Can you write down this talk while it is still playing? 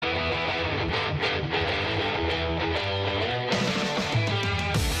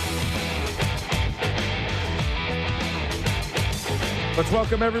Let's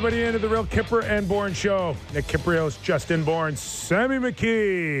welcome everybody into the Real Kipper and Bourne Show. Nick Kiprios, Justin Bourne, Sammy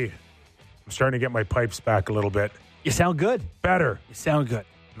McKee. I'm starting to get my pipes back a little bit. You sound good. Better. You sound good.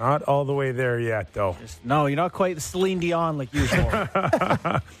 Not all the way there yet, though. No, you're not quite Celine Dion like usual.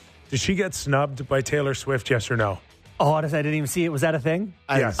 Did she get snubbed by Taylor Swift, yes or no? Oh, I didn't even see it. Was that a thing?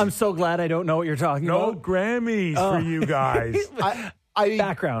 Yes. I'm so glad I don't know what you're talking No about. Grammys for you guys.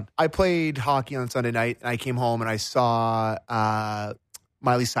 Background. I played hockey on Sunday night, and I came home and I saw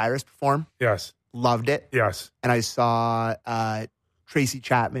Miley Cyrus perform. Yes. Loved it. Yes. And I saw Tracy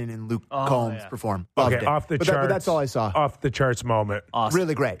Chapman and Luke Combs perform. Loved it. Off the charts. But that's all I saw. Off the charts moment. Awesome.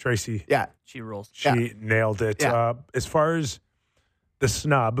 Really great. Tracy. Yeah. She rules. She nailed it. Yeah. As far as the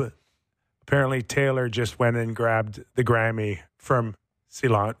snub, apparently Taylor just went and grabbed the Grammy from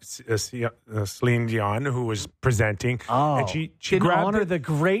Celine Dion, who was presenting. Oh. And she Didn't grabbed honor it. the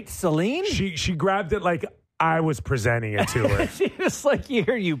great Celine? She grabbed it like I was presenting it to her. She was like,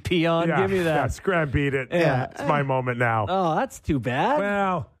 here, you peon. Give me that. Yeah, scram beat it. Yeah. It's my moment now. Oh, that's too bad.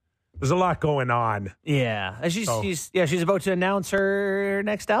 Well, there's a lot going on. Yeah. She's about to announce her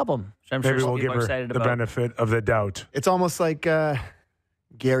next album. Which I'm Maybe sure we'll some give people are her excited the about. benefit of the doubt. It's almost like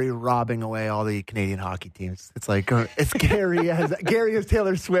Gary robbing away all the Canadian hockey teams. It's like it's Gary has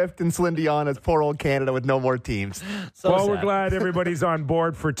Taylor Swift and Celine Dion as poor old Canada with no more teams. So Well, sad. we're glad everybody's on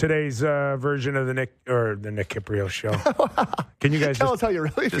board for today's version of the Nick Kiprios show. Can you guys Tell just us how you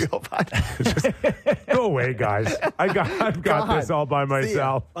really feel about it. go away, guys? I've got God. this all by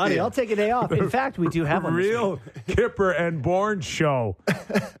myself. Buddy, I'll take a day off. In fact, we do have one this week. Real Kipper and Bourne show.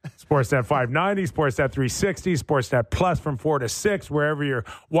 Sportsnet 590, Sportsnet 360, Sportsnet Plus from 4 to 6. Wherever you're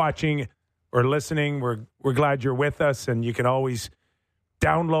watching or listening, we're glad you're with us, and you can always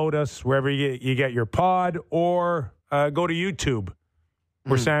download us wherever you get your pod, or go to YouTube,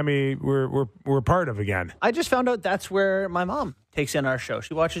 where Sammy we're part of again. I just found out that's where my mom takes in our show.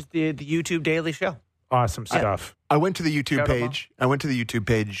 She watches the YouTube Daily Show. Awesome stuff. I went to the YouTube Shout out, page. I went to the YouTube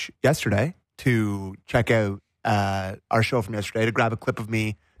page yesterday to check out our show from yesterday, to grab a clip of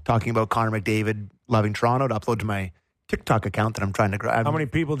me talking about Connor McDavid loving Toronto, to upload to my TikTok account that I'm trying to grab. How many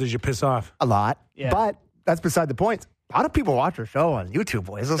people did you piss off? A lot. Yeah. But that's beside the point. A lot of people watch our show on YouTube,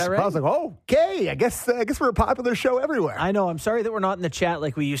 boys. I right? was like, okay, I guess we're a popular show everywhere. I know. I'm sorry that we're not in the chat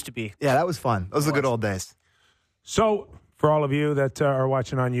like we used to be. Yeah, that was fun. Those are the good old days. So, for all of you that are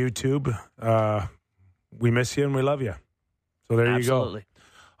watching on YouTube, we miss you and we love you. So there Absolutely. you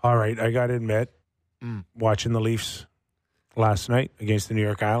go. All right, I got to admit, watching the Leafs last night against the New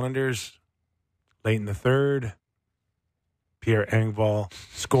York Islanders, late in the third, Pierre Engvall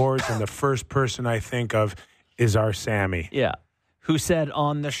scores, and the first person I think of is our Sammy. Yeah. Who said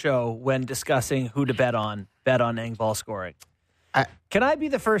on the show when discussing who to bet on Engvall scoring? Can I be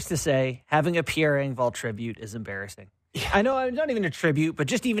the first to say having a Pierre Engvall tribute is embarrassing? Yeah. I know, not even a tribute, but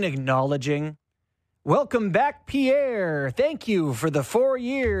just even acknowledging, welcome back, Pierre. Thank you for the 4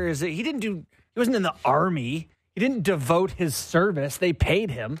 years. He wasn't in the army. He didn't devote his service. They paid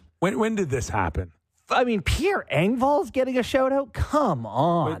him. When did this happen? I mean, Pierre Engvall's getting a shout out? Come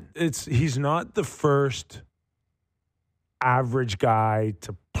on. He's not the first average guy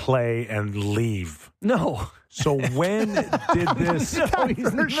to play and leave. No. So when did this? No,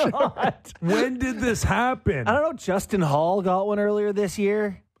 he's not. When did this happen? I don't know. Justin Hall got one earlier this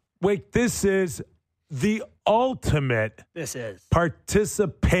year. Wait, this is the ultimate This is.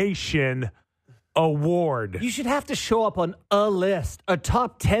 participation award. You should have to show up on a list, a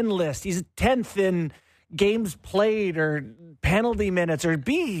top 10 list. He's 10th in games played or penalty minutes, or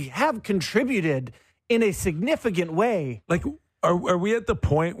have contributed in a significant way. Like, are we at the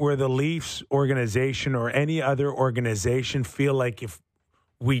point where the Leafs organization or any other organization feel like if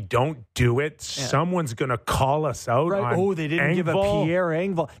we don't do it, someone's going to call us out? Right? On They didn't give a Engvall? Pierre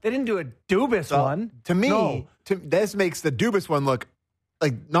Engvall. They didn't do a Dubas one. To me, No. this makes the Dubas one look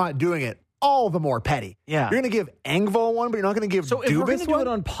like not doing it all the more petty. Yeah. You're going to give Engvall one, but you're not going to give So Dubas if we're going to do one? it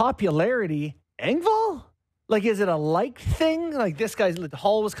on popularity, Engvall? Like, is it a liked thing? Like, this guy's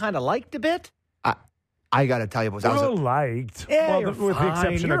Hall was kind of liked a bit? I got to tell you, boys, that We're was all liked. Yeah, well, you're with the fine.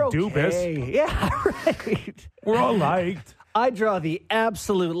 exception You're of Dubas. okay. Yeah, right. We're all liked. I draw the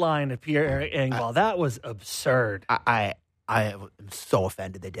absolute line at Pierre Engvall. That was absurd. I am so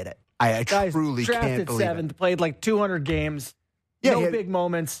offended they did it. I Guys truly can't drafted believe seventh, it. played like 200 games. Yeah, no he had big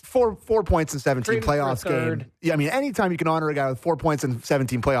moments. 4 points in 17 Traded for a playoffs third. games. Yeah, I mean, anytime you can honor a guy with 4 points in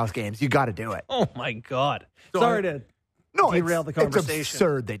 17 playoffs games, you got to do it. Oh, my God. So Sorry to No, derail the conversation. It's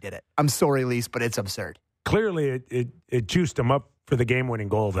absurd they did it. I'm sorry, Lise, but it's absurd. Clearly, it juiced him up for the game-winning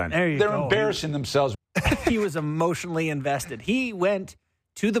goal then. There you They're go. embarrassing themselves. He was emotionally invested. He went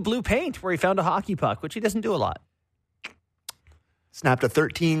to the blue paint where he found a hockey puck, which he doesn't do a lot. snapped a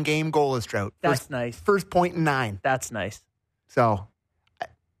 13-game goalless drought. That's nice. First point in 9. That's nice. So,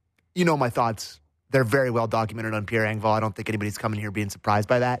 you know my thoughts. They're very well documented on Pierre Engvall. I don't think anybody's coming here being surprised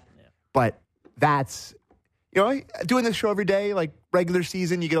by that. Yeah. But that's, doing this show every day, like regular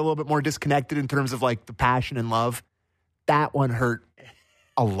season, you get a little bit more disconnected in terms of like the passion and love. That one hurt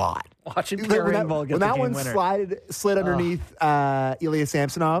a lot. Watching Pierre Engvall get when the that game one winner. slid underneath Ilya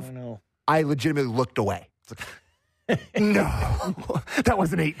Samsonov, I legitimately looked away. No, that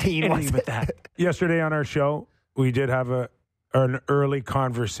wasn't 18. Anything but that. Yesterday on our show, we did have an early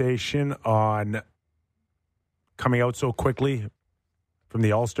conversation on coming out so quickly from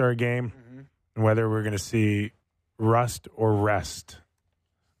the All-Star game and whether we're going to see rust or rest.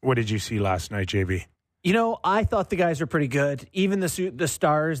 What did you see last night, JB? I thought the guys were pretty good. Even the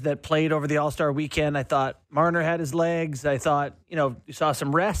stars that played over the All-Star weekend, I thought Marner had his legs. I thought, you saw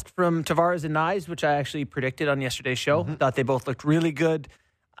some rest from Tavares and Nyes, which I actually predicted on yesterday's show. Thought they both looked really good.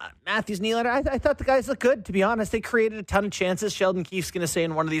 Matthews, Nylander, I thought the guys looked good, to be honest. They created a ton of chances. Sheldon Keefe's going to say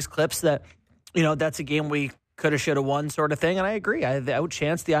in one of these clips that, that's a game we coulda, shoulda won sort of thing. And I agree. I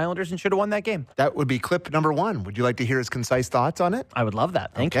outchanced the Islanders and should have won that game. That would be clip number 1. Would you like to hear his concise thoughts on it? I would love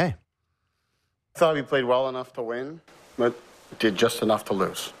that. Thank you. Okay. I thought we played well enough to win, but did just enough to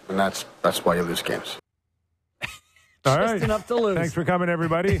lose. And that's why you lose games. All Just right. enough to lose. Thanks for coming,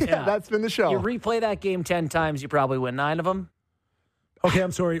 everybody. Yeah. That's been the show. You replay that game 10 times, you probably win 9 of them. Okay,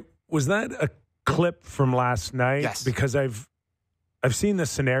 I'm sorry. Was that a clip from last night? Yes. Because I've seen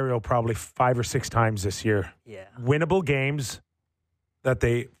this scenario probably 5 or 6 times this year. Yeah. Winnable games that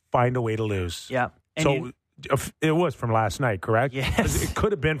they find a way to lose. Yeah. And So it was from last night, correct? Yes. It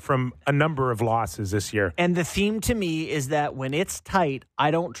could have been from a number of losses this year. And the theme to me is that when it's tight,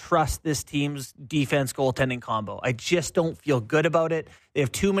 I don't trust this team's defense goaltending combo. I just don't feel good about it. They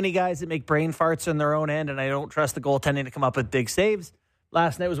have too many guys that make brain farts on their own end, and I don't trust the goaltending to come up with big saves.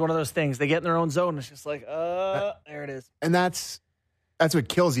 Last night was one of those things. They get in their own zone. It's just like, there it is. And that's what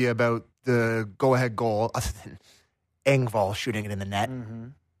kills you about the go-ahead goal, other than Engvall shooting it in the net.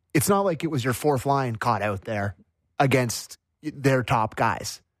 It's not like it was your fourth line caught out there against their top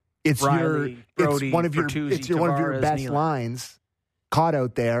guys. It's Riley, Brody, it's one of your Bertuzzi, one of your Tavares, best Nylander. lines caught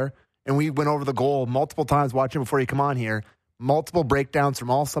out there. And we went over the goal multiple times watching before you come on here. Multiple breakdowns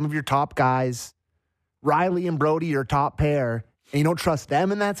from some of your top guys. Riley and Brody, your top pair, and you don't trust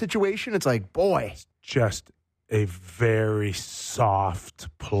them in that situation. It's like, boy, Just a very soft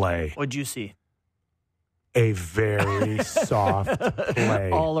play. What'd you see? A very soft play.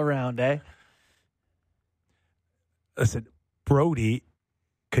 All around, eh? Listen, Brody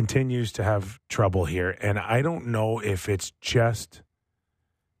continues to have trouble here, and I don't know if it's just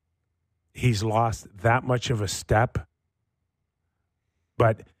he's lost that much of a step,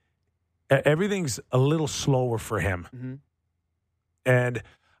 but everything's a little slower for him. And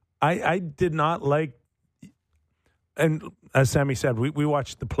I did not like, and as Sammy said, we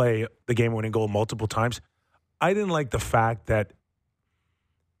watched the game-winning goal multiple times. I didn't like the fact that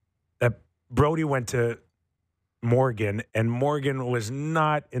Brody went to Morgan, and Morgan was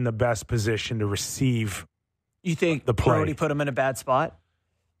not in the best position to receive. You think the play. Brody put him in a bad spot?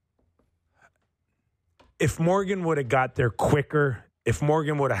 If Morgan would have got there quicker, if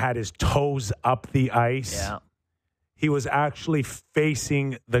Morgan would have had his toes up the ice, he was actually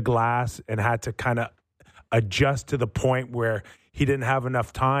facing the glass and had to kind of adjust to the point where he didn't have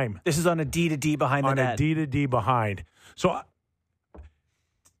enough time. This is on a D-to-D behind the net. On a D-to-D behind. So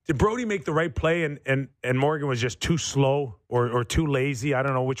did Brody make the right play and Morgan was just too slow or too lazy? I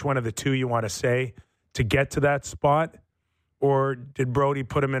don't know which one of the two you want to say to get to that spot. Or did Brody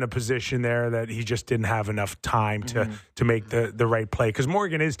put him in a position there that he just didn't have enough time to make the right play? Because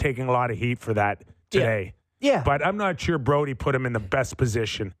Morgan is taking a lot of heat for that today. Yeah. But I'm not sure Brody put him in the best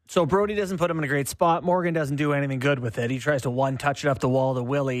position. So Brody doesn't put him in a great spot. Morgan doesn't do anything good with it. He tries to one-touch it up the wall to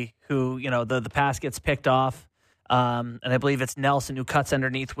Willie, who, the pass gets picked off. And I believe it's Nelson who cuts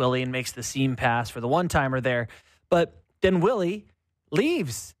underneath Willie and makes the seam pass for the one-timer there. But then Willie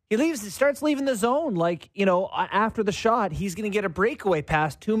leaves. He starts leaving the zone. After the shot, he's going to get a breakaway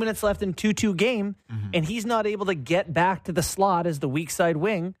pass, 2 minutes left in 2-2 game, and he's not able to get back to the slot as the weak side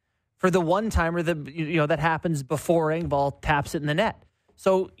wing for the one-timer that happens before Engvall taps it in the net.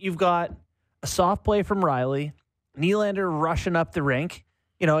 So you've got a soft play from Riley, Nylander rushing up the rink.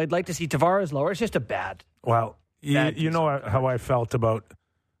 I'd like to see Tavares lower. It's just a bad. Well, you know how I felt about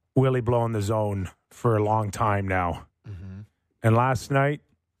Willie blowing the zone for a long time now. And last night,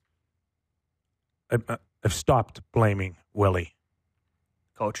 I've stopped blaming Willie.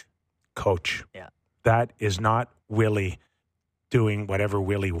 Coach. Yeah. That is not Willie doing whatever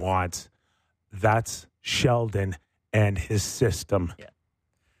Willie wants. That's Sheldon and his system. Yeah.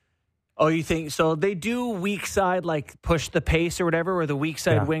 Oh, you think so? They do weak side, like push the pace or whatever, where the weak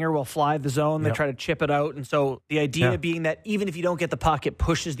side winger will fly the zone. They try to chip it out. And so the idea being that even if you don't get the puck, it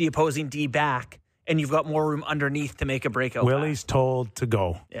pushes the opposing D back, and you've got more room underneath to make a breakout. Willie's told to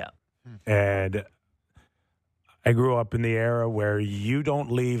go. Yeah. And I grew up in the era where you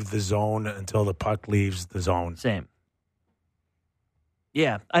don't leave the zone until the puck leaves the zone. Same.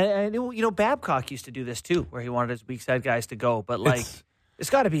 Yeah. I know, Babcock used to do this too, where he wanted his weak side guys to go. But, it's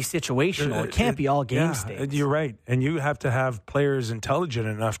got to be situational. It can't be all game states. You're right. And you have to have players intelligent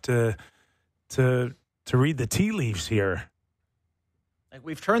enough to read the tea leaves here. Like,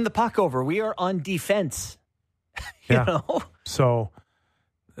 we've turned the puck over. We are on defense. you know? So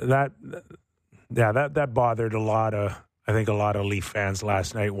that bothered a lot of Leaf fans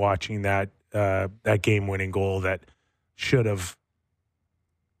last night watching that game-winning goal that should have,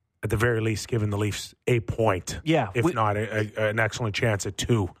 at the very least, given the Leafs a point. Yeah. If not an excellent chance at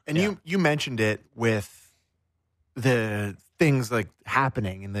 2. And you mentioned it with the things like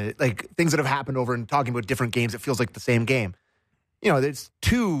happening and the things that have happened over and talking about different games. It feels like the same game. There's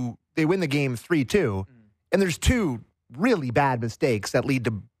 2, they win the game 3-2, and there's 2 really bad mistakes that lead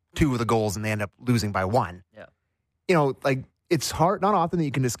to 2 of the goals, and they end up losing by 1. Yeah. It's hard, not often that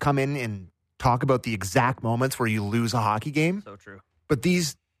you can just come in and talk about the exact moments where you lose a hockey game. So true. But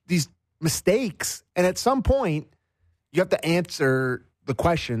these mistakes, and at some point, you have to answer the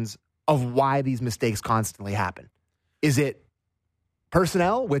questions of why these mistakes constantly happen. Is it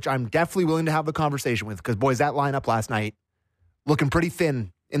personnel, which I'm definitely willing to have the conversation with, because, boys, that lineup last night, looking pretty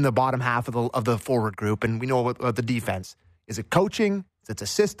thin in the bottom half of the forward group, and we know about the defense. Is it coaching? Is it the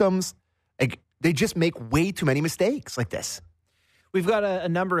systems? They just make way too many mistakes like this. We've got a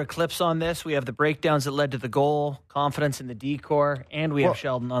number of clips on this. We have the breakdowns that led to the goal, confidence in the D-core, and we have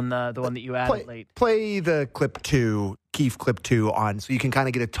Sheldon on the one that you added late. Play the clip 2, Keefe clip 2 on, so you can kind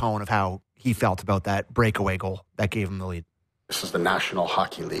of get a tone of how he felt about that breakaway goal that gave him the lead. This is the National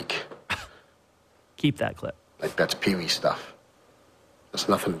Hockey League. Keep that clip. That's Pee-wee stuff. There's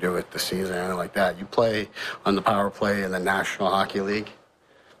nothing to do with the season or anything like that. You play on the power play in the National Hockey League,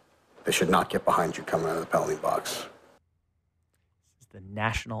 they should not get behind you coming out of the penalty box. The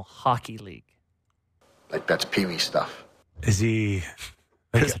National Hockey League. That's Pee-wee stuff. Is he?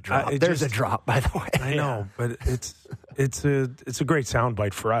 There's a drop. There's a drop, by the way. I know, but it's a great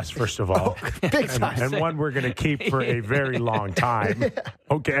soundbite for us, first of all. Big time. And one we're going to keep for a very long time.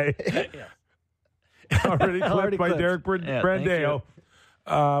 Okay. Yeah. Already clipped by Derek Brandeo.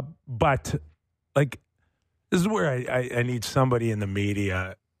 But this is where I need somebody in the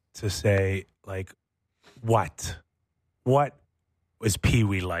media to say, what was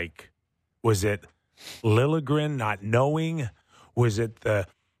Pee-wee like? Was it Liljegren not knowing? Was it the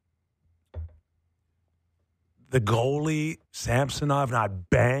goalie, Samsonov, not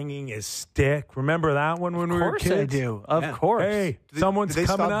banging his stick? Remember that one when we were kids? Of course I do. Of course. Hey, someone's did they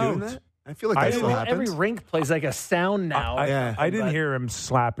coming stop out. doing that? I feel like that still happens. Every rink plays like a sound now. I didn't hear him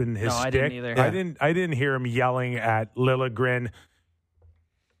slapping his stick. I didn't either. Yeah. I didn't hear him yelling at Liljegren,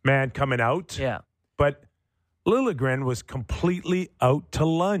 man coming out. Yeah. But Liljegren was completely out to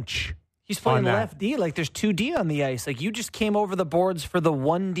lunch. He's playing left D. There's 2D on the ice. You just came over the boards for the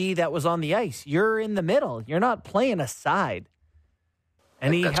 1D that was on the ice. You're in the middle. You're not playing a side.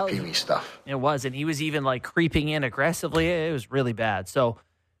 And That's Pee-wee stuff. It was. And he was even creeping in aggressively. It was really bad. So.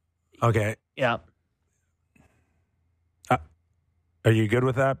 Okay. Yeah. Are you good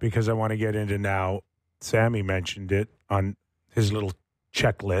with that? Because I want to get into now. Sammy mentioned it on his little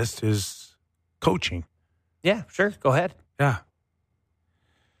checklist, his coaching. Yeah, sure. Go ahead. Yeah.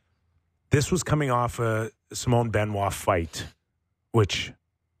 This was coming off a Simone Benoit fight, which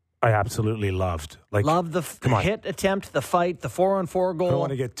I absolutely loved. Love the hit attempt, the fight, the 4-on-4 goal. I don't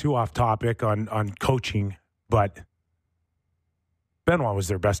want to get too off topic on coaching, but Benoit was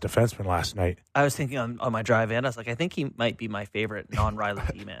their best defenseman last night. I was thinking on my drive in, I was like, I think he might be my favorite non-Riley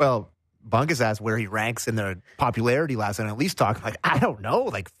D-man. Well, Bunkus asked where he ranks in the popularity last night. At least talking I don't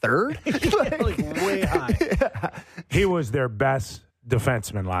know, third? Way high. Yeah. He was their best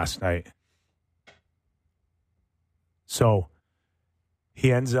defenseman last night. So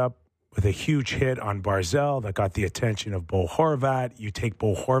he ends up with a huge hit on Barzal that got the attention of Bo Horvat. You take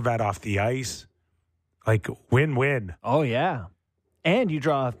Bo Horvat off the ice, win-win. Oh, yeah. And you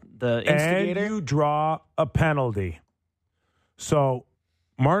draw the instigator. And you draw a penalty. So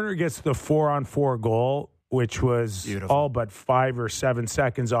Marner gets the 4-on-4 goal, which was beautiful. All but 5 or 7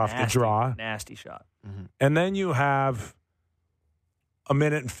 seconds off the draw. Nasty shot. Mm-hmm. And then you have a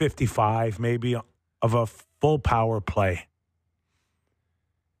minute and 55 maybe of a full power play.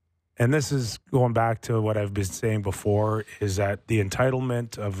 and this is going back to what I've been saying before, is that the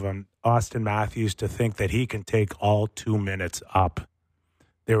entitlement of Austin Matthews to think that he can take all 2 minutes up.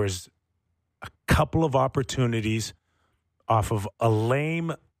 There was a couple of opportunities off of a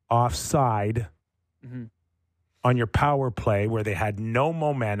lame offside on your power play where they had no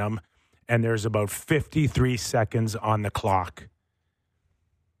momentum, and there's about 53 seconds on the clock.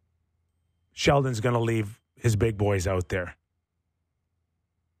 Sheldon's going to leave his big boys out there.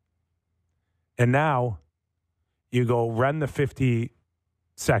 And now you go run the 50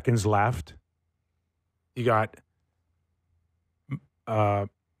 seconds left. You got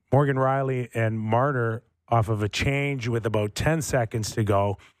Morgan Riley and Marner off of a change with about 10 seconds to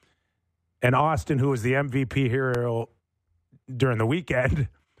go. And Austin, who was the MVP hero during the weekend,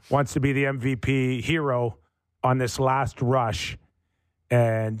 wants to be the MVP hero on this last rush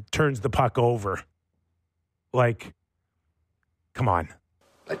and turns the puck over. Like, come on.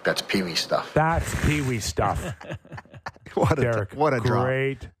 Like, that's Pee-wee stuff. That's Pee-wee stuff. What a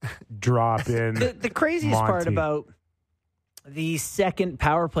great drop in. The craziest Monty. part about the second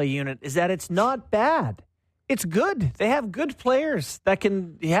power play unit is that it's not bad. It's good. They have good players that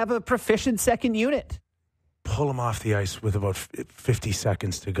can have a proficient second unit. Pull him off the ice with about 50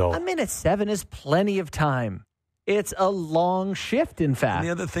 seconds to go. A minute 7 is plenty of time. It's a long shift, in fact. And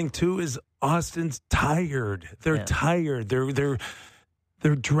the other thing, too, is Austin's tired. They're tired. They're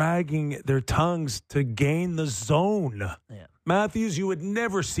dragging their tongues to gain the zone. Yeah. Matthews, you would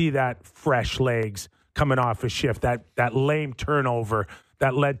never see that fresh legs coming off a shift, that lame turnover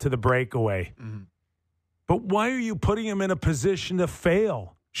that led to the breakaway. Mm-hmm. But why are you putting him in a position to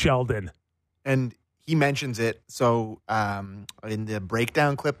fail, Sheldon? And he mentions it. So in the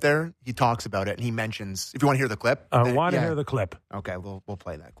breakdown clip there, he talks about it, and he mentions, if you want to hear the clip. I want to hear the clip. Okay, we'll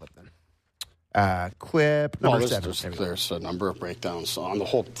play that clip then. Clip number 7. There's a number of breakdowns on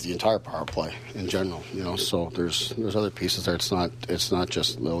the entire power play in general. So there's other pieces there. It's not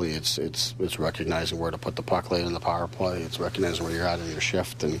just Lily. It's recognizing where to put the puck late in the power play. It's recognizing where you're at in your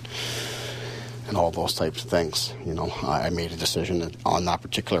shift and all those types of things. I made a decision that on that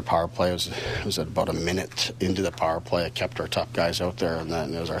particular power play, it was at about a minute into the power play. I kept our top guys out there, and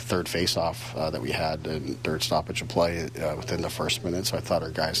then it was our third face-off that we had, and third stoppage of play within the first minute. So I thought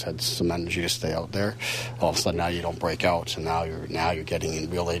our guys had some energy to stay out there. All of a sudden, now you don't break out, and now you're getting in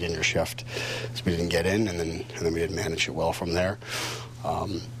real late in your shift. So we didn't get in, and then we didn't manage it well from there.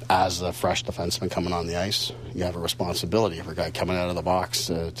 As a fresh defenseman coming on the ice, you have a responsibility for a guy coming out of the box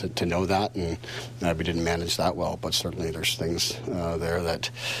to know that, and we didn't manage that well. But certainly there's things there that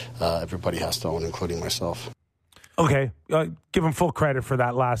everybody has to own, including myself. Okay, give him full credit for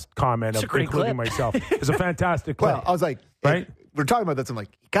that last comment, including clip. myself. It's a fantastic clip. Well, I was like, right? We're talking about this. I'm like,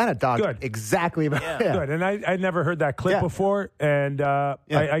 he kind of dogged Good. exactly about it. Good, and I'd never heard that clip before, and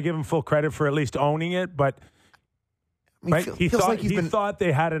I give him full credit for at least owning it, but... Right? He thought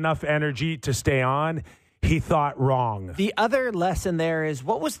they had enough energy to stay on. He thought wrong. The other lesson there is,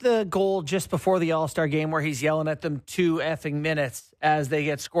 what was the goal just before the All-Star game where he's yelling at them 2 effing minutes as they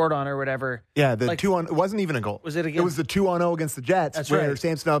get scored on or whatever? Yeah, the 2-on. It wasn't even a goal. Was it against? It was the 2-on-0 against the Jets. That's where right.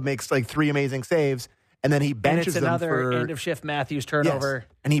 Samsonov makes 3 amazing saves, and then he benches them for... another end-of-shift Matthews turnover.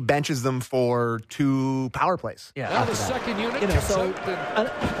 Yes, and he benches them for 2 power plays. Yeah. Now the second unit gets out,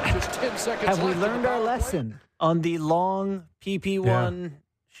 just 10 seconds have we left learned our lesson on the long PP1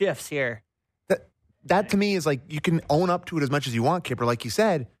 shifts here? That to me is like, you can own up to it as much as you want, Kipper, like you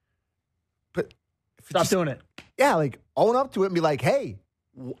said. But Stop doing it. Yeah, own up to it and be like, hey,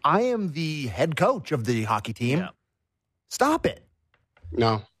 I am the head coach of the hockey team. Yeah. Stop it.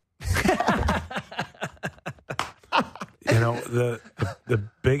 No. The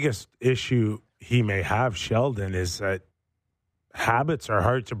biggest issue he may have, Sheldon, is that habits are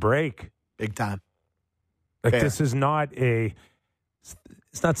hard to break. Big time. This is not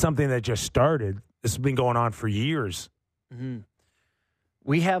it's not something that just started. This has been going on for years. Mm-hmm.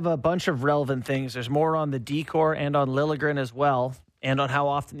 We have a bunch of relevant things. There's more on the decor and on Liljegren as well, and on how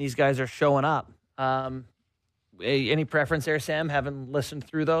often these guys are showing up. Any preference there, Sam? Haven't listened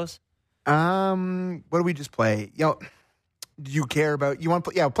through those? What do we just play? Do you care about? You want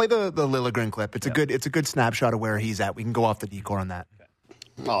to play the Liljegren clip? It's a good snapshot of where he's at. We can go off the decor on that.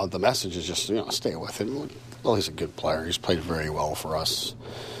 Well, the message is just stay with him. Well, he's a good player. He's played very well for us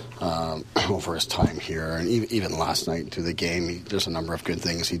over his time here, and even last night through the game, there's a number of good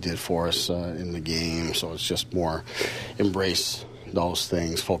things he did for us in the game. So it's just more embrace those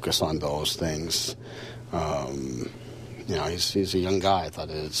things, focus on those things. He's a young guy. I thought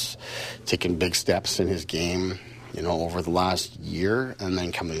he's taken big steps in his game, over the last year, and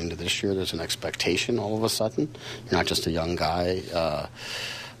then coming into this year, there's an expectation all of a sudden. You're not just a young guy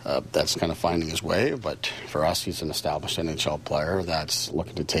that's kind of finding his way. But for us, he's an established NHL player that's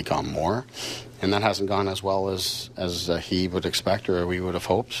looking to take on more. And that hasn't gone as well as he would expect or we would have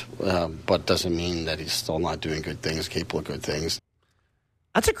hoped. But doesn't mean that he's still not doing good things, capable of good things.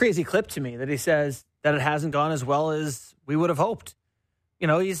 That's a crazy clip to me that he says that it hasn't gone as well as we would have hoped. You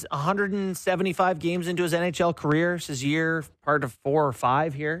know, he's 175 games into his NHL career. It's his year, part of 4 or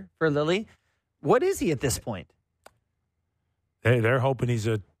 5 here for Lily. What is he at this point? They're hoping he's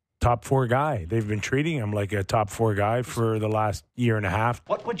a top 4 guy. They've been treating him like a top 4 guy for the last year and a half.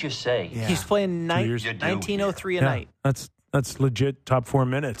 What would you say? Yeah. He's playing 1903 a night. That's legit top 4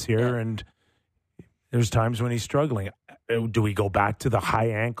 minutes here, and there's times when he's struggling. Do we go back to the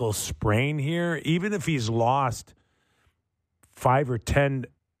high ankle sprain here? Even if he's lost 5 or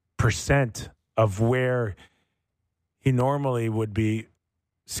 10% of where he normally would be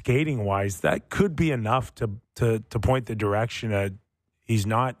skating wise, that could be enough to point the direction he's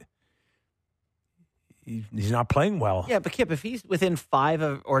not playing well. Yeah, but Kip, if he's within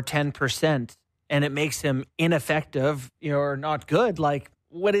 5 or 10% and it makes him ineffective, or not good, like,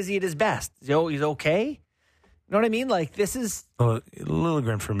 what is he at his best? He's okay? You know what I mean? Like, this is...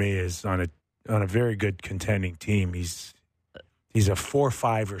 Liljegren for me is on a very good contending team. He's a 4,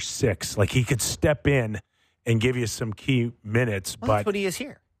 5, or 6. Like, he could step in and give you some key minutes. Well, but that's what he is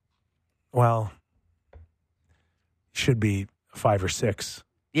here. Well, should be 5 or 6.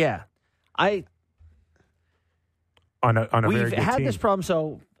 Yeah. On a very good team. We've had this problem,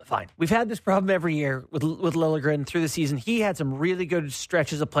 so fine. We've had this problem every year with Liljegren through the season. He had some really good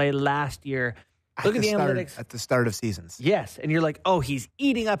stretches of play last year. Look at the analytics. At the start of seasons. Yes, and you're like, oh, he's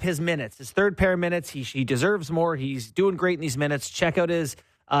eating up his minutes. His third pair of minutes, he deserves more. He's doing great in these minutes. Check out his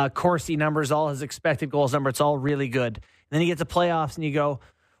Corsi numbers, all his expected goals number. It's all really good. And then you get to playoffs and you go,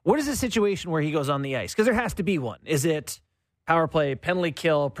 what is the situation where he goes on the ice? Because there has to be one. Is it power play, penalty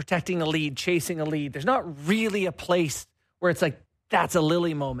kill, protecting a lead, chasing a lead? There's not really a place where it's like, that's a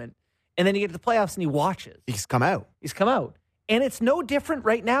Lily moment. And then you get to the playoffs and he watches. He's come out. And it's no different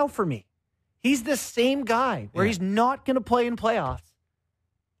right now for me. He's the same guy where he's not going to play in playoffs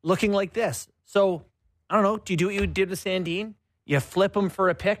looking like this. So, I don't know. Do you do what you did with Sandin? You flip him for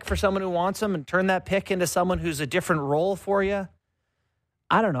a pick for someone who wants him and turn that pick into someone who's a different role for you?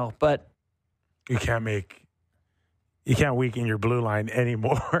 I don't know, but... You can't weaken your blue line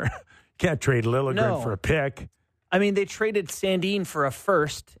anymore. You can't trade Liljegren for a pick. I mean, they traded Sandin for a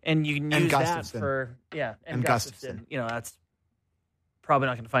first, and you can use that for... Yeah, and Gustafsson. That's... Probably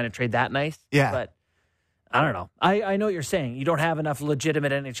not going to find a trade that nice. Yeah. But I don't know. I know what you're saying. You don't have enough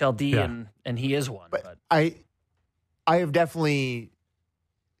legitimate NHL D, and he is one. But I have definitely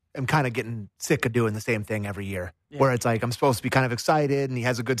am kind of getting sick of doing the same thing every year. Yeah. Where it's like I'm supposed to be kind of excited, and he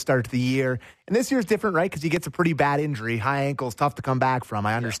has a good start to the year. And this year's different, right? Because he gets a pretty bad injury. High ankle is tough to come back from.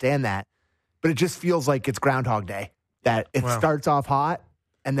 I understand that. But it just feels like it's Groundhog Day. That it starts off hot,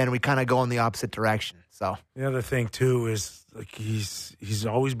 and then we kind of go in the opposite direction. So the other thing too is like he's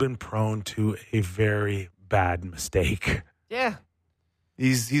always been prone to a very bad mistake. Yeah,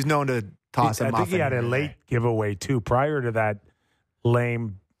 he's known to toss. I think he had a late giveaway too. Prior to that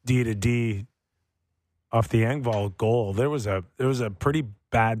lame D-to-D off the Engvall goal, there was a pretty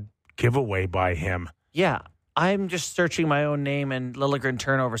bad giveaway by him. Yeah. I'm just searching my own name and Liljegren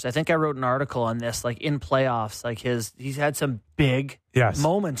turnovers. I think I wrote an article on this, like in playoffs, like he's had some big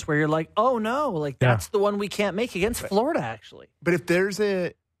moments where you're like, oh no, like that's the one we can't make against Florida, actually. But if there is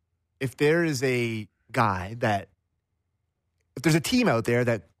a guy if there's a team out there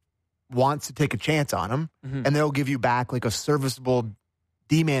that wants to take a chance on him, and they'll give you back like a serviceable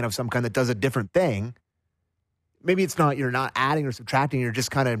D-man of some kind that does a different thing, maybe you're not adding or subtracting, you're just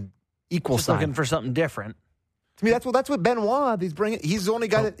kind of equal sign. Looking for something different. To me, that's what Benoit he's the only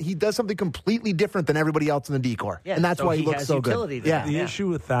guy that he does something completely different than everybody else in the decor. Yeah, and that's why he looks so good. Yeah. The issue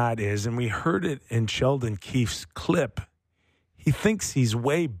with that is, and we heard it in Sheldon Keefe's clip, he thinks he's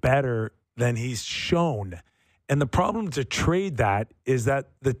way better than he's shown. And the problem to trade that is that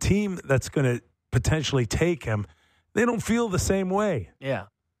the team that's going to potentially take him, they don't feel the same way. Yeah.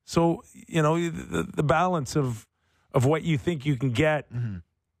 So, the balance of what you think you can get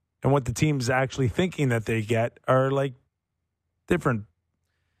and what the team's actually thinking that they get are like different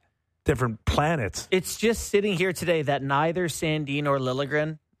planets. It's just sitting here today that neither Sandin or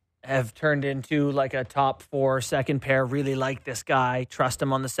Liljegren have turned into like a top 4 second pair. Really like this guy. Trust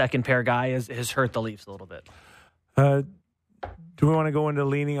him on the second pair guy has hurt the Leafs a little bit. Do we want to go into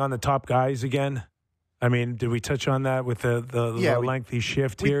leaning on the top guys again? I mean, did we touch on that with the lengthy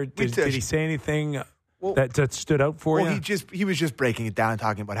shift here? Did he say anything that stood out for you? He was just breaking it down and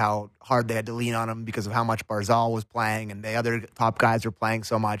talking about how hard they had to lean on him because of how much Barzal was playing and the other top guys were playing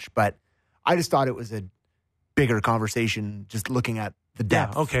so much. But I just thought it was a bigger conversation just looking at the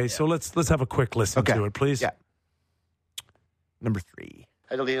depth. Yeah, okay, so let's have a quick listen to it, please. Yeah. Number 3.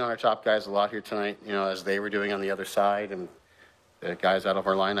 I had to lean on our top guys a lot here tonight, as they were doing on the other side. And the guys out of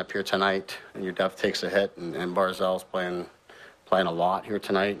our lineup here tonight, and your depth takes a hit. And Barzal's playing a lot here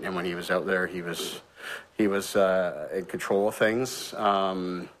tonight. And when he was out there, he was in control of things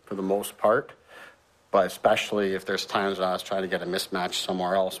for the most part. But especially if there's times when I was trying to get a mismatch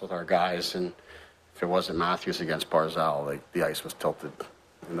somewhere else with our guys, and if it wasn't Matthews against Barzal, the ice was tilted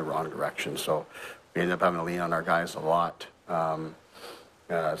in the wrong direction. So we ended up having to lean on our guys a lot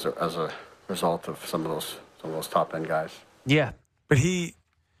as a result of some of those top end guys. Yeah, but he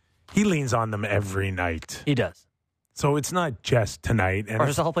leans on them every night. He does. So it's not just tonight. And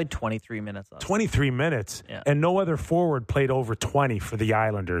Barzal played 23 minutes. 23 minutes, yeah. And no other forward played over 20 for the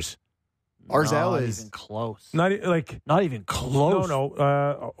Islanders. Barzal is even close. Not even close.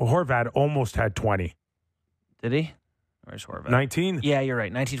 No. Horvat almost had 20. Did he? Where's Horvat? 19. Yeah, you're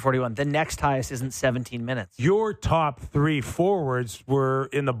right. 1941. The next highest isn't 17 minutes. Your top 3 forwards were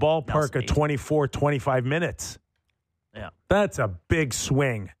in the ballpark of 24, 25 minutes. Yeah. That's a big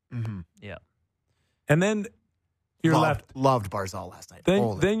swing. Mm-hmm. Yeah. And then you're loved Barzal last night.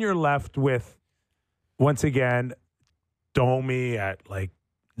 Then you're left with, once again, Domi at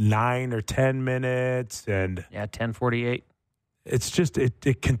 9 or 10 minutes, and 10:48. It's just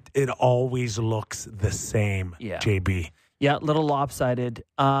it always looks the same. Yeah. JB. Yeah, little lopsided.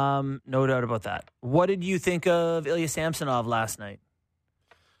 No doubt about that. What did you think of Ilya Samsonov last night?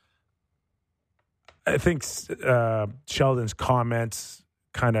 I think Sheldon's comments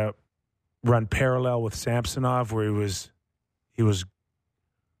kind of run parallel with Samsonov, where he was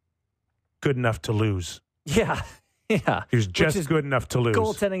good enough to lose. Yeah. Yeah. He was just good enough to lose.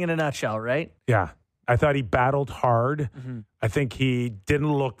 Goaltending in a nutshell, right? Yeah. I thought he battled hard. Mm-hmm. I think he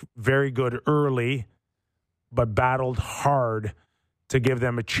didn't look very good early, but battled hard to give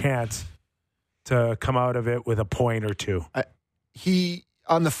them a chance to come out of it with a point or two. He,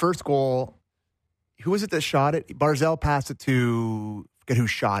 on the first goal, who was it that shot it? Barzal passed it to, forget who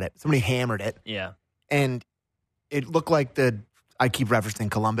shot it. Somebody hammered it. Yeah. And it looked like I keep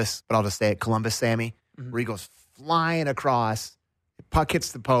referencing Columbus, but I'll just say it, Columbus Sammy, where he goes flying across, the puck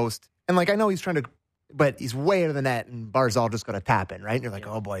hits the post, and I know he's trying to, but he's way out of the net, and Barzal just got to tap in, right? And you're like,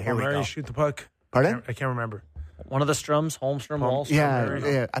 oh boy, here we Where go. did he shoot the puck? Pardon? I can't remember. One of the Strums, Holmstrom, Wallstrom.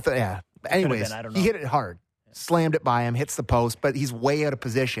 Yeah. I thought, yeah. But anyways, been, I don't know. he hit it hard, slammed it by him, hits the post, but he's way out of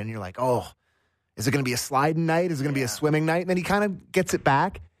position. You're like, oh, is it going to be a sliding night? Is it going to be a swimming night? And then he kind of gets it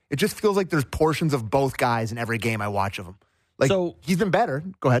back. It just feels like there's portions of both guys in every game I watch of him. So he's been better.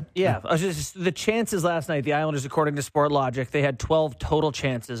 Go ahead. Yeah. The chances last night, the Islanders, according to Sport Logic, they had 12 total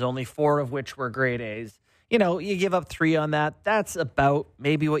chances, only 4 of which were grade A's. You give up 3 on that. That's about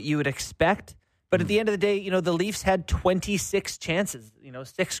maybe what you would expect. But at the end of the day, the Leafs had 26 chances,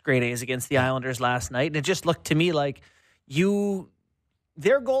 6 grade A's against the Islanders last night. And it just looked to me like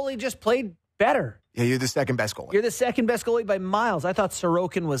their goalie just played better. Yeah, you're the second best goalie. You're the second best goalie by miles. I thought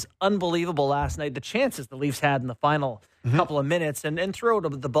Sorokin was unbelievable last night. The chances the Leafs had in the final couple of minutes and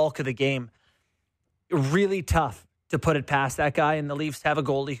throughout the bulk of the game, really tough to put it past that guy. And the Leafs have a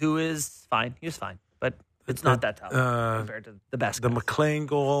goalie who is fine. He was fine, but it's not that tough compared to the best. The guys. McLean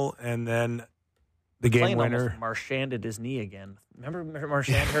goal and then the game winner. Marchanded his knee again. Remember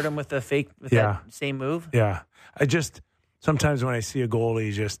Marchand hurt him with the fake, that same move? Yeah. Sometimes when I see a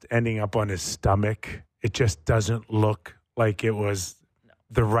goalie just ending up on his stomach, it just doesn't look like it was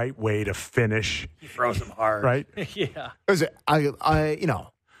the right way to finish. He throws him hard. Right? Yeah. It's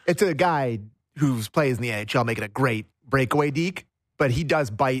a guy who plays in the NHL making a great breakaway deke, but he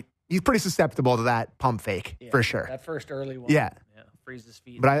does bite. He's pretty susceptible to that pump fake, for sure. That first early one. Yeah. Frees his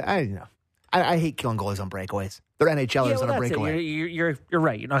feet. But I hate killing goalies on breakaways. They're NHLers on a breakaway. You're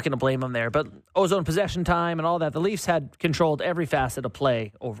right. You're not going to blame them there. But ozone possession time and all that, the Leafs had controlled every facet of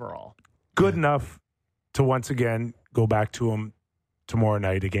play overall. Good enough to once again go back to him tomorrow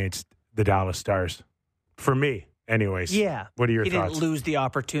night against the Dallas Stars. For me, anyways. Yeah. What are your thoughts? He didn't lose the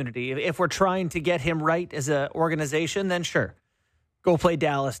opportunity. If we're trying to get him right as an organization, then sure. Go play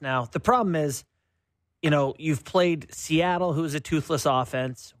Dallas now. The problem is, you've played Seattle, who's a toothless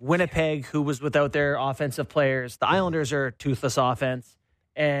offense, Winnipeg, who was without their offensive players. The Islanders are a toothless offense,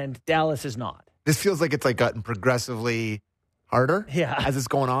 and Dallas is not. This feels like it's gotten progressively harder as it's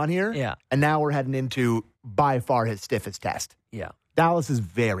going on here. Yeah. And now we're heading into by far his stiffest test. Yeah. Dallas is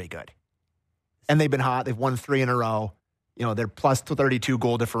very good. And they've been hot. They've won 3 in a row. They're plus 32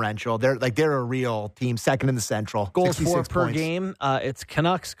 goal differential. They're a real team, second in the Central. Goals for per points. game. It's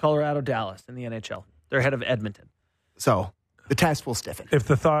Canucks, Colorado, Dallas in the NHL. They're ahead of Edmonton. So the test will stiffen. If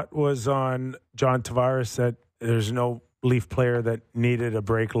the thought was on John Tavares that there's no Leaf player that needed a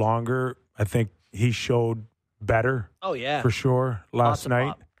break longer, I think he showed better. Oh, yeah. For sure last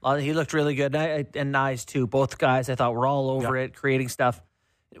night. He looked really good. And Nyes, too. Both guys, I thought, were all over it, creating stuff.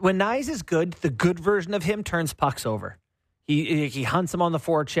 When Nyes is good, the good version of him turns pucks over. He hunts him on the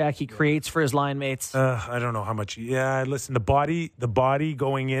forecheck. He creates for his line mates. I don't know how much. Yeah, listen, the body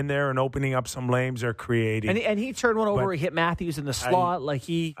going in there and opening up some lanes are creating. And he turned one over. He hit Matthews in the slot.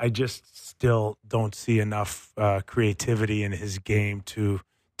 I just still don't see enough creativity in his game to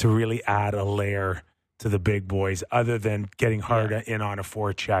really add a layer to the big boys other than getting hard in on a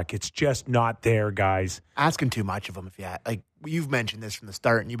forecheck. It's just not there, guys. Asking too much of him. You've mentioned this from the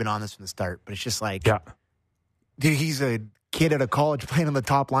start, and you've been on this from the start, but it's just like, dude, he's a kid at a college playing on the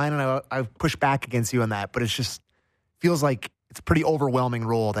top line, and I push back against you on that, but it just feels like it's a pretty overwhelming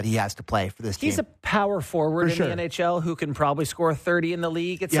role that he has to play for this team. He's a power forward in the NHL who can probably score 30 in the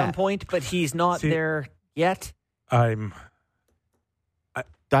league at some point, but he's not there yet. I'm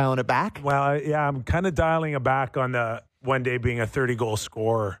dialing it back? Well, I'm kind of dialing it back on the one day being a 30-goal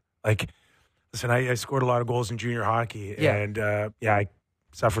scorer. Listen, I scored a lot of goals in junior hockey, and I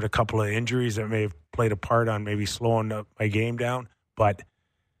suffered a couple of injuries that may have played a part on maybe slowing my game down. But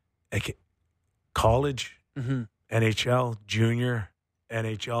college, NHL, junior,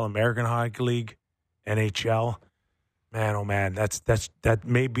 NHL, American Hockey League, NHL, man, oh man, that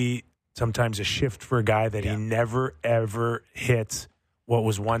may be sometimes a shift for a guy that he never ever hits what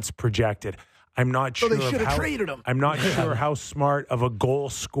was once projected. I'm not sure. They should have traded him. I'm not sure how smart of a goal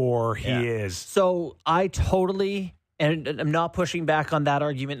scorer he is. So I totally. And I'm not pushing back on that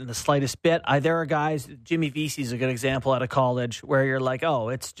argument in the slightest bit. There are guys, Jimmy Vesey's a good example out of college, where you're like, oh,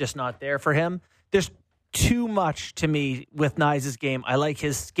 it's just not there for him. There's too much to me with Nyes' game. I like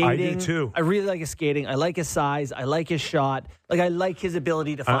his skating. I do too. I really like his skating. I like his size. I like his shot. I like his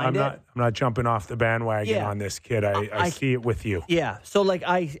ability to find it. I'm not jumping off the bandwagon on this kid. I see it with you. Yeah. So,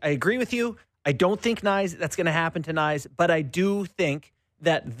 I agree with you. I don't think that's going to happen to Nyes, but I do think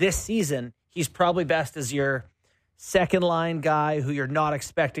that this season, he's probably best as your second line guy who you're not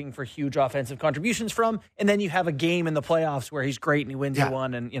expecting for huge offensive contributions from. And then you have a game in the playoffs where he's great and he wins you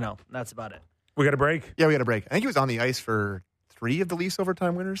one. And, that's about it. We got a break? Yeah, we got a break. I think he was on the ice for 3 of the Leafs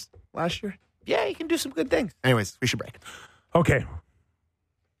overtime winners last year. Yeah, he can do some good things. Anyways, we should break. Okay.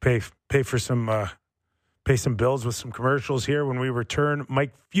 Pay for some pay some bills with some commercials here. When we return,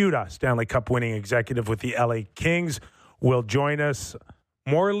 Mike Futa, Stanley Cup winning executive with the LA Kings, will join us.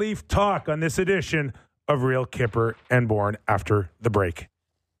 More Leaf talk on this edition of Real Kipper and Bourne after the break.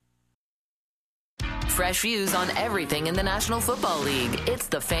 Fresh views on everything in the National Football League. It's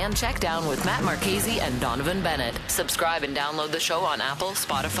the Fan Checkdown with Matt Marchese and Donovan Bennett. Subscribe and download the show on Apple,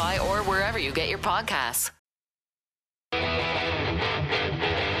 Spotify, or wherever you get your podcasts.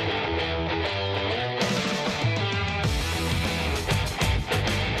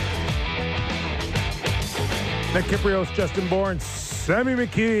 Nick Kiprios, Justin Bourne, Sammy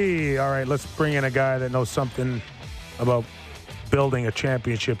McKee. All right, let's bring in a guy that knows something about building a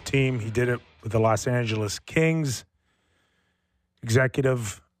championship team. He did it with the Los Angeles Kings.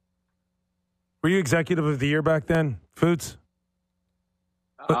 Executive. Were you executive of the year back then, Foots?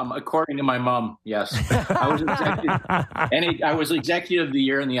 According to my mom, yes. I was executive of the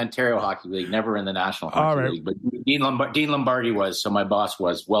year in the Ontario Hockey League, never in the National Hockey League. But Dean Lombardi was, so my boss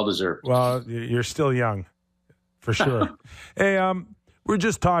was. Well-deserved. Well, you're still young, for sure. Hey, we're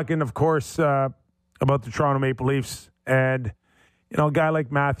just talking, of course, about the Toronto Maple Leafs. And, a guy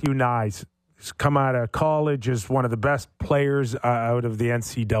like Matthew Nyes has come out of college as one of the best players out of the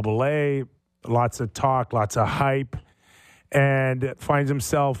NCAA. Lots of talk, lots of hype. And finds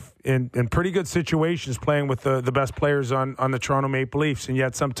himself in pretty good situations playing with the best players on the Toronto Maple Leafs. And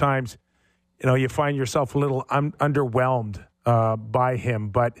yet sometimes, you find yourself a little underwhelmed by him.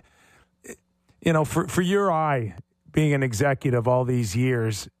 But, for your eye, being an executive all these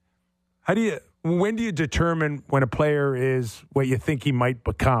years, when do you determine when a player is what you think he might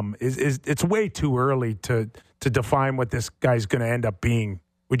become? It's way too early to define what this guy's going to end up being.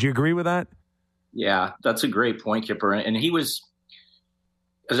 Would you agree with that? Yeah, that's a great point, Kipper. And he was,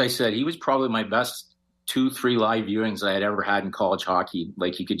 as I said, he was probably my best 2-3 live viewings I had ever had in college hockey.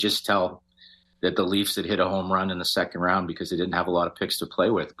 You could just tell that the Leafs had hit a home run in the second round because they didn't have a lot of picks to play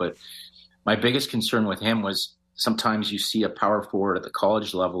with. But my biggest concern with him was sometimes you see a power forward at the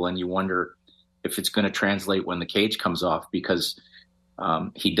college level and you wonder if it's going to translate when the cage comes off, because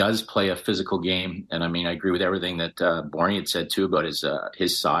He does play a physical game, and I mean, I agree with everything that Borny had said too about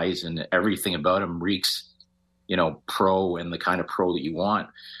his size, and everything about him reeks, pro and the kind of pro that you want.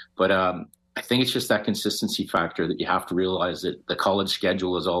 But I think it's just that consistency factor that you have to realize that the college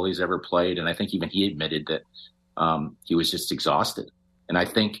schedule is all he's ever played, and I think even he admitted that he was just exhausted. And I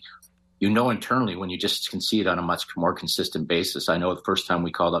think internally when you just can see it on a much more consistent basis. I know the first time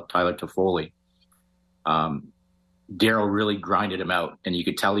we called up Tyler Toffoli, Darryl really grinded him out, and you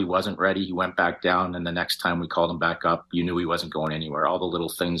could tell he wasn't ready. He went back down, and the next time we called him back up, you knew he wasn't going anywhere. All the little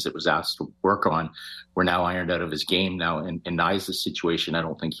things that was asked to work on were now ironed out of his game now. And in Nye's situation, I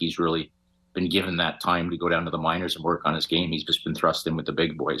don't think he's really been given that time to go down to the minors and work on his game. He's just been thrust in with the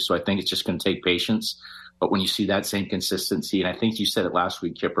big boys. So I think it's just going to take patience. But when you see that same consistency, and I think you said it last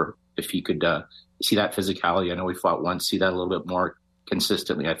week, Kipper, if you could see that physicality, I know we fought once, see that a little bit more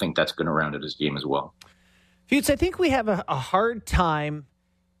consistently, I think that's going to round out his game as well. Feuds, I think we have a hard time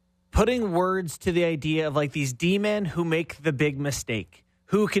putting words to the idea of like these D-men who make the big mistake,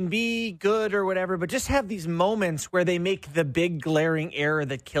 who can be good or whatever, but just have these moments where they make the big glaring error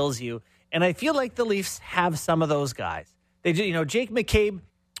that kills you. And I feel like the Leafs have some of those guys. They do, Jake McCabe,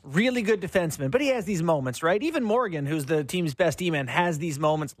 really good defenseman, but he has these moments, right? Even Morgan, who's the team's best D-man, has these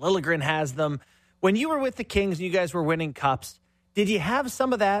moments. Liljegren has them. When you were with the Kings and you guys were winning cups, did you have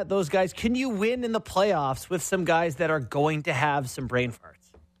some of that, those guys? Can you win in the playoffs with some guys that are going to have some brain farts?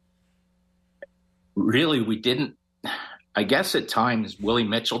 Really, we didn't. I guess at times Willie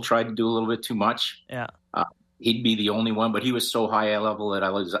Mitchell tried to do a little bit too much. Yeah. He'd be the only one, but he was so high level that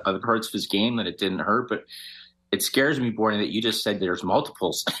I've heard of his game that it didn't hurt. But it scares me, Borny, that you just said there's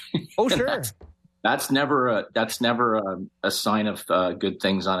multiples. Oh, sure. That's never a sign of good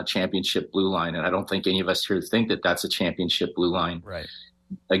things on a championship blue line, and I don't think any of us here think that that's a championship blue line. Right.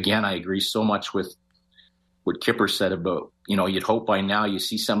 Again, I agree so much with what Kipper said about you'd hope by now you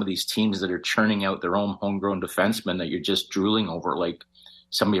see some of these teams that are churning out their own homegrown defensemen that you're just drooling over, like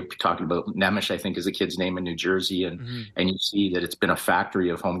somebody talking about Nemish, I think is the kid's name in New Jersey, and you see that it's been a factory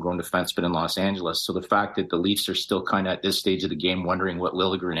of homegrown defensemen in Los Angeles. So the fact that the Leafs are still kind of at this stage of the game wondering what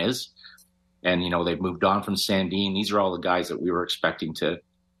Liljegren is. And, they've moved on from Sandin. These are all the guys that we were expecting to,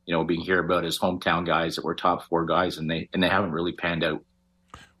 being here about as hometown guys that were top four guys, and they haven't really panned out.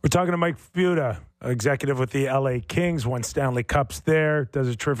 We're talking to Mike Futa, executive with the LA Kings, won Stanley Cups there, does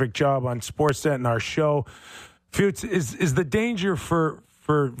a terrific job on Sportsnet and our show. Futa, is the danger for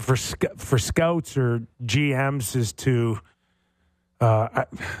scouts or GMs is to,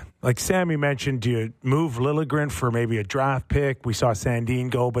 like Sammy mentioned, do you move Liljegren for maybe a draft pick? We saw Sandin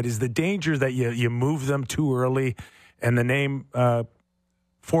go, but is the danger that you move them too early? And the name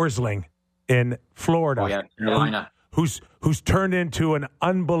Forsling in Florida, Carolina, who's turned into an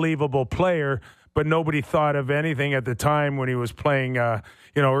unbelievable player, but nobody thought of anything at the time when he was playing,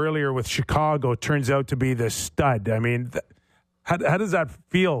 earlier with Chicago. Turns out to be the stud. I mean, how does that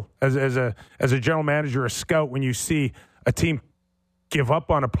feel as a general manager, a scout, when you see a team give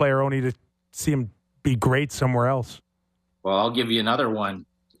up on a player only to see him be great somewhere else? Well, I'll give you another one,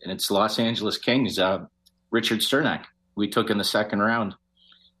 and it's Los Angeles Kings. Richard Cernak, we took in the second round,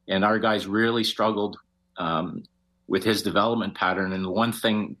 and our guys really struggled with his development pattern. And the one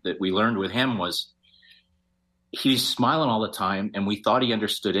thing that we learned with him was he's smiling all the time, and we thought he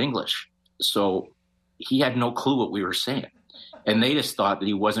understood English. So he had no clue what we were saying. And they just thought that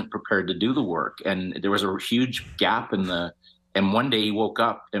he wasn't prepared to do the work. And there was a huge gap and one day he woke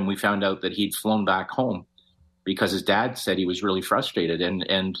up and we found out that he'd flown back home because his dad said he was really frustrated.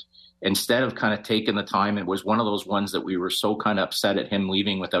 And instead of kind of taking the time, it was one of those ones that we were so kind of upset at him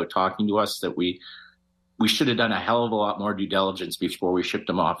leaving without talking to us that we should have done a hell of a lot more due diligence before we shipped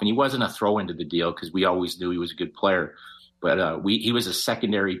him off. And he wasn't a throw into the deal because we always knew he was a good player. But he was a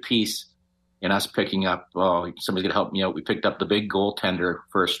secondary piece in us picking up, somebody's going to help me out. We picked up the big goaltender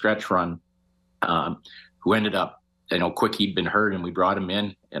for a stretch run who ended up, quick, he'd been hurt, and we brought him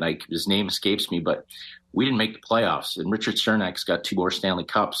in, and his name escapes me, but we didn't make the playoffs. And Richard Cernak's got 2 more Stanley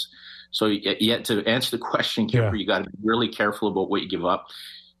Cups. So yet to answer the question, Kipper, you got to be really careful about what you give up.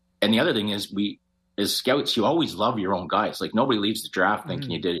 And the other thing is, we, as scouts, you always love your own guys. Like, nobody leaves the draft thinking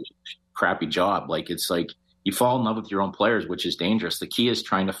you did a crappy job. Like, it's like you fall in love with your own players, which is dangerous. The key is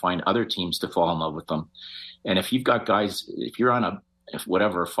trying to find other teams to fall in love with them. And if you've got guys, if you're on a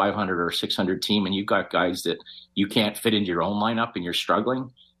 500 or 600 team, and you've got guys that you can't fit into your own lineup and you're struggling,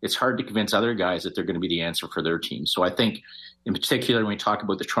 it's hard to convince other guys that they're going to be the answer for their team. So I think, in particular, when we talk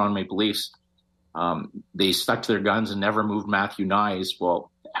about the Toronto Maple Leafs, they stuck to their guns and never moved Matthew Knies. Well,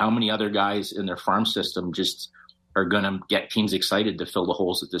 how many other guys in their farm system just are going to get teams excited to fill the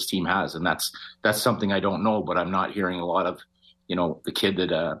holes that this team has? And that's something I don't know, but I'm not hearing a lot of,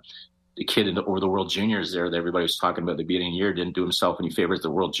 the kid over the World Juniors there that everybody was talking about at the beginning of the year didn't do himself any favors at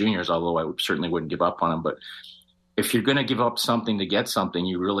the World Juniors, although I certainly wouldn't give up on him. But if you're going to give up something to get something,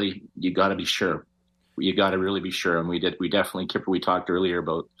 you got to be sure. You got to really be sure. And we definitely, Kipper, we talked earlier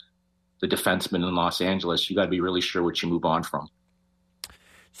about the defenseman in Los Angeles. You got to be really sure what you move on from.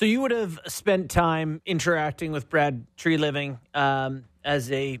 So you would have spent time interacting with Brad Treliving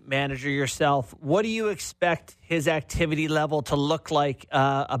as a manager yourself. What do you expect his activity level to look like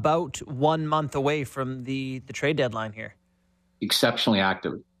about 1 month away from the trade deadline here? Exceptionally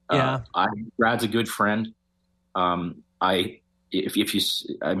active. Yeah. Brad's a good friend.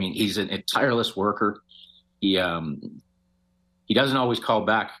 He's a tireless worker. He doesn't always call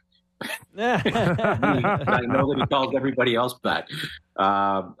back. I know that he calls everybody else back.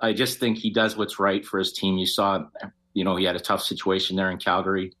 I just think he does what's right for his team. You saw, he had a tough situation there in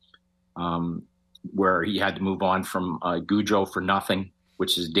Calgary, where he had to move on from Goudreau for nothing,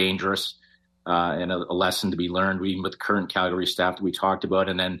 which is dangerous, and a lesson to be learned, even with the current Calgary staff that we talked about.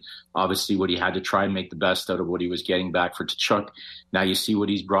 And then obviously what he had to try and make the best out of what he was getting back for Tkachuk. Now you see what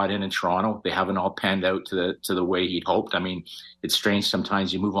he's brought in Toronto. They haven't all panned out to the way he'd hoped. I mean, it's strange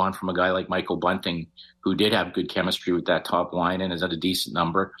sometimes you move on from a guy like Michael Bunting, who did have good chemistry with that top line and is at a decent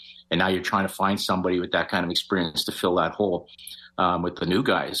number. And now you're trying to find somebody with that kind of experience to fill that hole with the new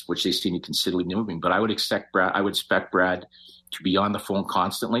guys, which they seem to considerably moving. But I would expect Brad to be on the phone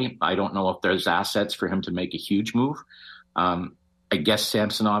constantly. I don't know if there's assets for him to make a huge move. I guess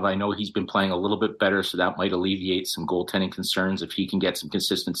Samsonov, I know he's been playing a little bit better, so that might alleviate some goaltending concerns if he can get some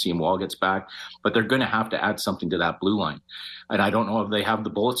consistency and Wall gets back. But they're going to have to add something to that blue line. And I don't know if they have the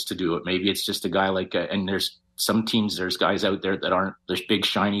bullets to do it. Maybe it's just a guy and there's some teams, there's guys out there that aren't this big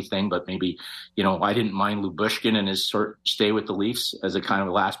shiny thing, but maybe, I didn't mind Lubushkin and his stay with the Leafs as a kind of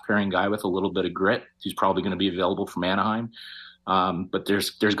last pairing guy with a little bit of grit, who's probably going to be available from Anaheim. But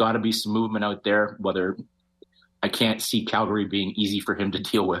there's got to be some movement out there. Whether I can't see Calgary being easy for him to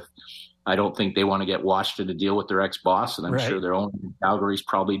deal with. I don't think they want to get washed in a deal with their ex-boss, and I'm sure their own Calgary's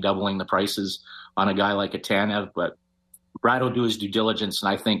probably doubling the prices on a guy like a Tanev. But Brad will do his due diligence,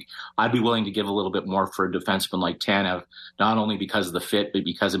 and I think I'd be willing to give a little bit more for a defenseman like Tanev, not only because of the fit, but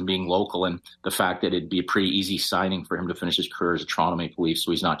because of being local and the fact that it'd be a pretty easy signing for him to finish his career as a Toronto Maple Leaf, so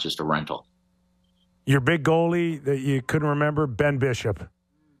he's not just a rental. Your big goalie that you couldn't remember, Ben Bishop.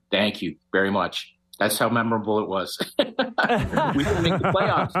 Thank you very much. That's how memorable it was. We didn't make the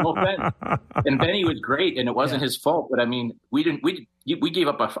playoffs, no Ben. And Benny was great, and it wasn't his fault. But I mean, we gave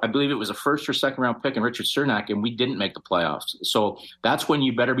up I believe it was a first or second round pick in Richard Cernak, and we didn't make the playoffs. So that's when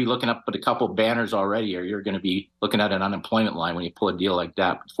you better be looking up at a couple banners already, or you're going to be looking at an unemployment line when you pull a deal like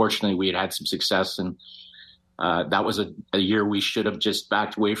that. But fortunately, we had some success, and that was a year we should have just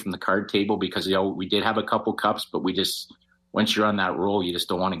backed away from the card table because we did have a couple cups, but we just, once you're on that roll, you just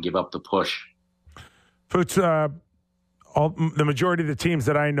don't want to give up the push. Foots, the majority of the teams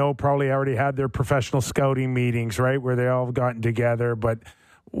that I know probably already had their professional scouting meetings, right, where they all gotten together. But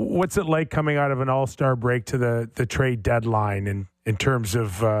what's it like coming out of an all-star break to the trade deadline in terms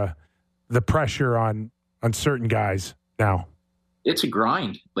of the pressure on certain guys now? It's a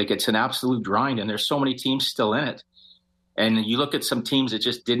grind. Like, it's an absolute grind, and there's so many teams still in it. And you look at some teams that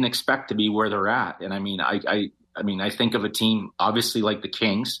just didn't expect to be where they're at. And I mean, I think of a team obviously like the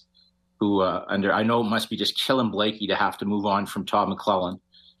Kings, who I know it must be just killing Blakey to have to move on from Todd McClellan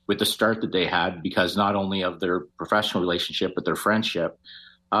with the start that they had, because not only of their professional relationship, but their friendship.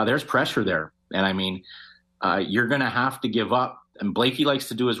 There's pressure there. And I mean, you're going to have to give up. And Blakey likes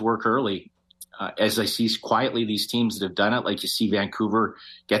to do his work early. As I see quietly these teams that have done it, like you see Vancouver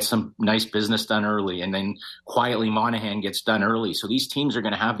get some nice business done early, and then quietly Monahan gets done early. So these teams are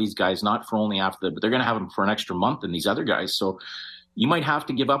going to have these guys not for only after, but they're going to have them for an extra month than these other guys. So you might have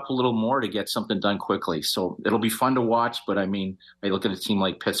to give up a little more to get something done quickly. So it'll be fun to watch. But I mean, I look at a team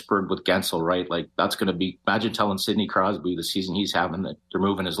like Pittsburgh with Gensel, right? Like, that's going to be, imagine telling Sidney Crosby the season he's having that they're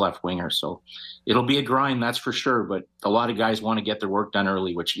moving his left winger. So it'll be a grind, that's for sure. But a lot of guys want to get their work done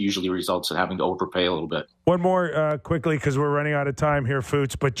early, which usually results in having to overpay a little bit. One more quickly, because we're running out of time here,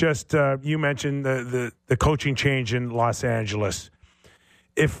 Foots. But just you mentioned the coaching change in Los Angeles.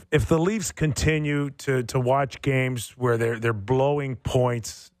 If the Leafs continue to watch games where they're blowing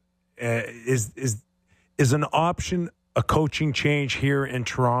points, is an option a coaching change here in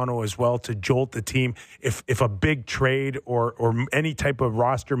Toronto as well to jolt the team if a big trade or any type of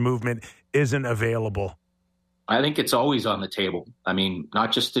roster movement isn't available? I think it's always on the table. I mean,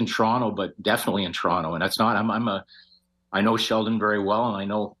 not just in Toronto, but definitely in Toronto. And that's not. I know Sheldon very well, and I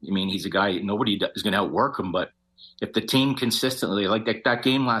know. I mean, he's a guy nobody is going to outwork him, but if the team consistently, like that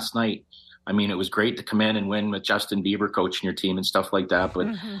game last night, I mean, it was great to come in and win with Justin Bieber coaching your team and stuff like that. But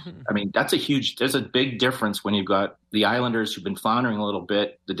I mean, there's a big difference when you've got the Islanders who've been floundering a little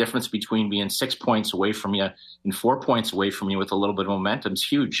bit. The difference between being 6 points away from you and 4 points away from you with a little bit of momentum is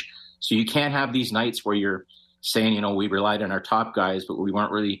huge. So you can't have these nights where you're saying, we relied on our top guys, but we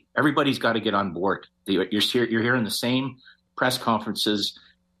weren't really. Everybody's got to get on board. You're hearing the same press conferences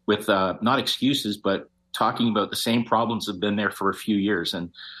with not excuses, but talking about the same problems that have been there for a few years. And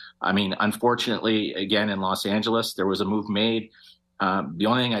I mean, unfortunately, again, in Los Angeles, there was a move made. The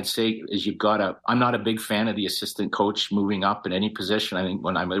only thing I'd say is I'm not a big fan of the assistant coach moving up in any position. I think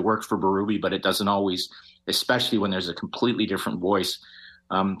when I worked for Berube, but it doesn't always, especially when there's a completely different voice.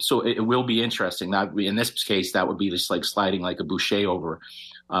 So it will be interesting. In this case, that would be just like sliding like a Boucher over.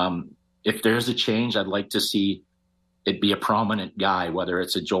 If there's a change, I'd like to see it be a prominent guy, whether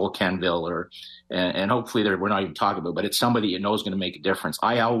it's a Joel Canville and hopefully we're not even talking about, but it's somebody you know is going to make a difference.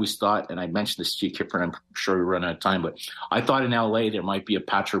 I always thought, and I mentioned this to you, Kipper, and I'm sure we run out of time, but I thought in LA there might be a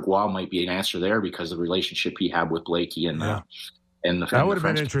Patrick Roy might be an answer there because of the relationship he had with Blakey and the that would have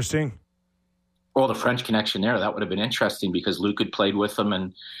been interesting. Well, the French connection there, that would have been interesting because Luke had played with him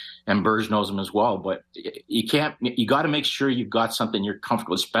and Berge knows him as well. But you got to make sure you've got something you're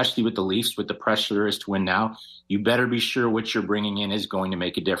comfortable, especially with the Leafs, with the pressure there is to win now. You better be sure what you're bringing in is going to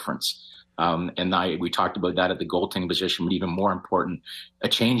make a difference. We talked about that at the goaltending position, but even more important, a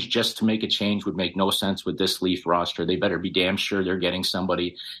change just to make a change would make no sense with this Leaf roster. They better be damn sure they're getting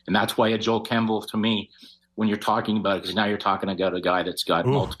somebody. And that's why a Joel Campbell, to me, when you're talking about it, because now you're talking about a guy that's got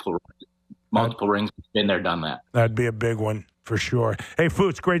multiple rings, been there, done that. That'd be a big one for sure. Hey,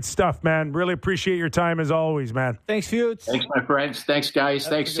 Foots, great stuff, man. Really appreciate your time as always, man. Thanks, Foots. Thanks, my friends. Thanks, guys.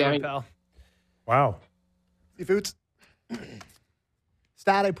 Thanks, Sammy. Pal. Wow. Hey, Foots.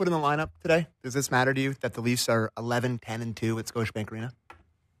 Stat I put in the lineup today. Does this matter to you that the Leafs are 11, 10, and 2 at Scotiabank Arena?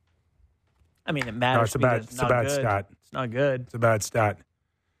 I mean, it matters. No, it's a bad stat. It's not good. It's a bad stat.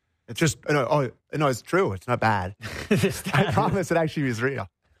 It's just no, it's true. It's not bad. I promise it actually is real.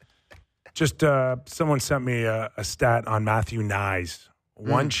 Just someone sent me a stat on Matthew Nyes.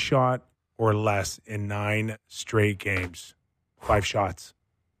 1 shot or less in 9 straight games. 5 shots.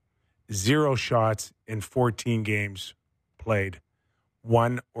 0 shots in 14 games played.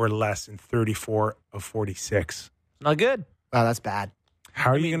 1 or less in 34 of 46. Not good. Wow, that's bad.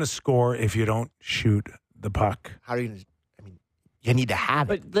 How are you going to score if you don't shoot the puck? How are you going to? I mean, you need to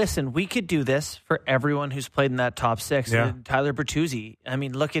have it. But listen, we could do this for everyone who's played in that top 6. Yeah. Tyler Bertuzzi. I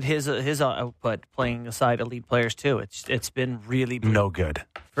mean, look at his output playing aside elite players too. It's been really no good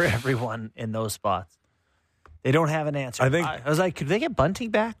for everyone in those spots. They don't have an answer. I was like, could they get Bunting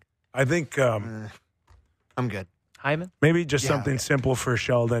back? I think I'm good. Hyman? Maybe just something simple for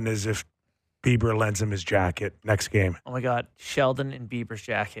Sheldon is if Bieber lends him his jacket next game. Oh, my God. Sheldon in Bieber's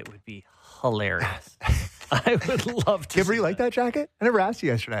jacket would be hilarious. I would love to. Kipper, you like that jacket? I never asked you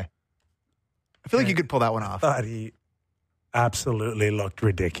yesterday. I feel like you could pull that one off. I thought he absolutely looked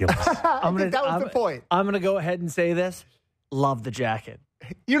ridiculous. I think that was the point. I'm going to go ahead and say this. Love the jacket.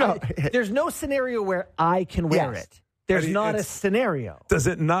 There's no scenario where I can wear it. There's not a scenario. Does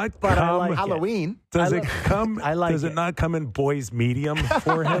it not but come I like Halloween? Does it come? I like does it not come in boys medium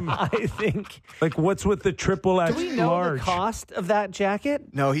for him? I think. Like, what's with the triple X large? Do we know large? the cost of that jacket?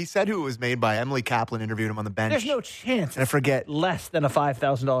 No, he said who it was made by. Emily Kaplan interviewed him on the bench. There's no chance. And I forget. Less than a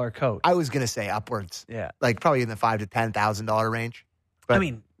 $5,000 coat. I was going to say upwards. Yeah. Like probably in the $5,000 to $10,000 range. But, I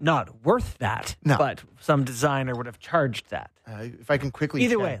mean, not worth that. No. But some designer would have charged that. If I can quickly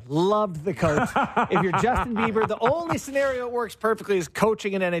Either way, loved the coat. If you're Justin Bieber, the only scenario it works perfectly is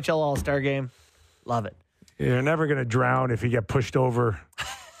coaching an NHL All-Star game. Love it. You're never going to drown if you get pushed overboard.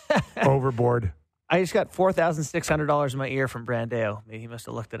 I just got $4,600 in my ear from Brandeo. Maybe he must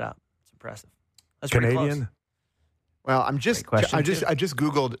have looked it up. It's impressive. That's pretty Canadian? close. Well, I just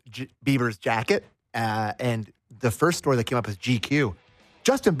Googled Bieber's jacket, and the first story that came up was GQ.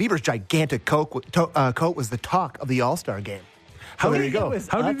 Justin Bieber's gigantic coat was the talk of the All-Star game. So there you go.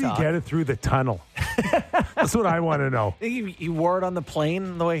 How did he get it through the tunnel? That's what I want to know. He wore it on the plane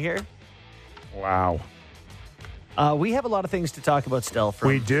on the way here. Wow. We have a lot of things to talk about still.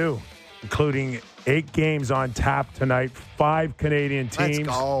 We do, including 8 games on tap tonight, 5 Canadian teams, Let's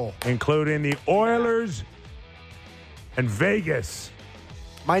go. including the Oilers and Vegas.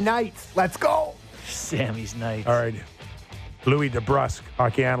 My Knights. Let's go. Sammy's Knights. All right. Louis DeBrusque,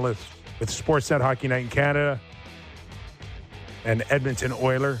 hockey analyst with Sportsnet Hockey Night in Canada, and Edmonton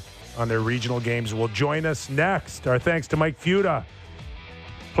Oiler on their regional games will join us next. Our thanks to Mike Fuda.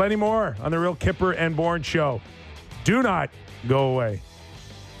 Plenty more on the Real Kipper and Bourne Show. Do not go away.